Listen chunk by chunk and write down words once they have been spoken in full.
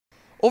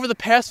Over the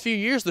past few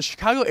years, the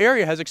Chicago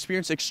area has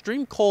experienced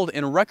extreme cold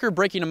and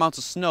record-breaking amounts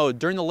of snow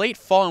during the late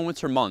fall and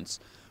winter months,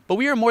 but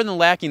we are more than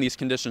lacking these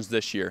conditions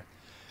this year.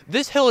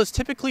 This hill is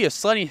typically a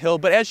sledding hill,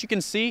 but as you can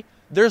see,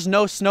 there's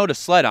no snow to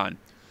sled on.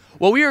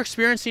 What we are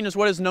experiencing is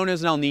what is known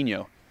as an El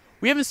Nino.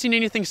 We haven't seen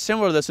anything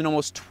similar to this in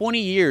almost 20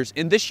 years,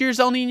 and this year's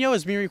El Nino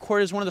is being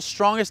recorded as one of the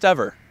strongest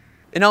ever.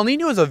 An El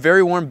Nino is a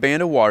very warm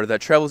band of water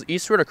that travels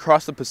eastward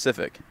across the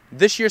Pacific.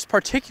 This year's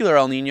particular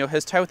El Nino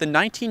has tied with the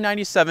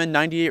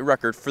 1997-98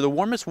 record for the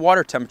warmest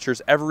water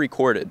temperatures ever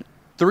recorded.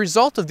 The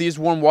result of these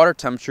warm water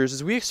temperatures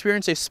is we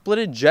experience a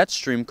splitted jet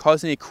stream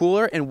causing a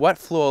cooler and wet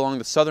flow along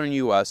the southern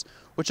U.S.,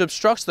 which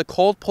obstructs the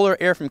cold polar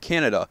air from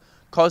Canada,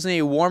 causing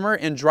a warmer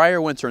and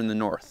drier winter in the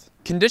north.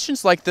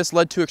 Conditions like this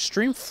led to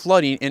extreme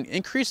flooding and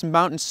increased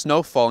mountain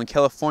snowfall in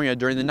California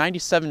during the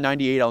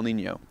 97-98 El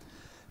Nino.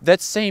 That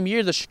same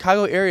year, the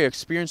Chicago area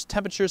experienced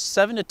temperatures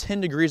 7 to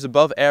 10 degrees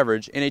above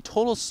average and a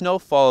total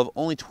snowfall of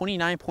only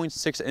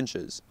 29.6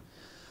 inches.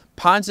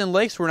 Ponds and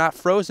lakes were not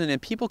frozen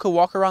and people could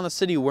walk around the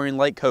city wearing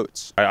light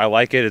becoats. I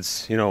like it.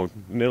 It's,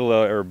 middle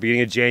or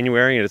beginning of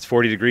January and it's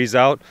 40 degrees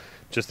out,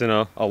 just in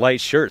a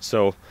light shirt,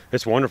 so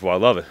it's wonderful. I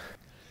love it.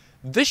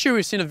 This year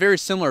we've seen a very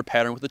similar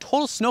pattern with a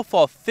total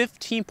snowfall of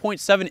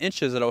 15.7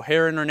 inches at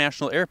O'Hare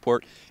International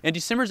Airport and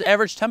December's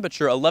average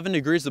temperature 11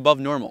 degrees above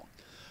normal.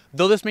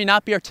 Though this may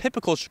not be our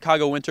typical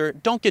Chicago winter,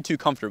 don't get too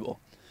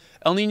comfortable.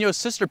 El Nino's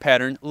sister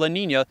pattern, La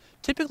Nina,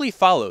 typically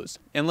follows,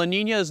 and La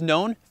Nina is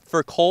known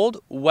for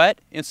cold,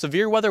 wet, and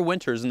severe weather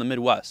winters in the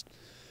Midwest.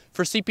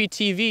 For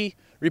CPTV,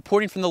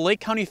 reporting from the Lake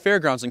County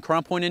Fairgrounds in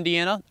Crown Point,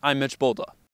 Indiana, I'm Mitch Bolda.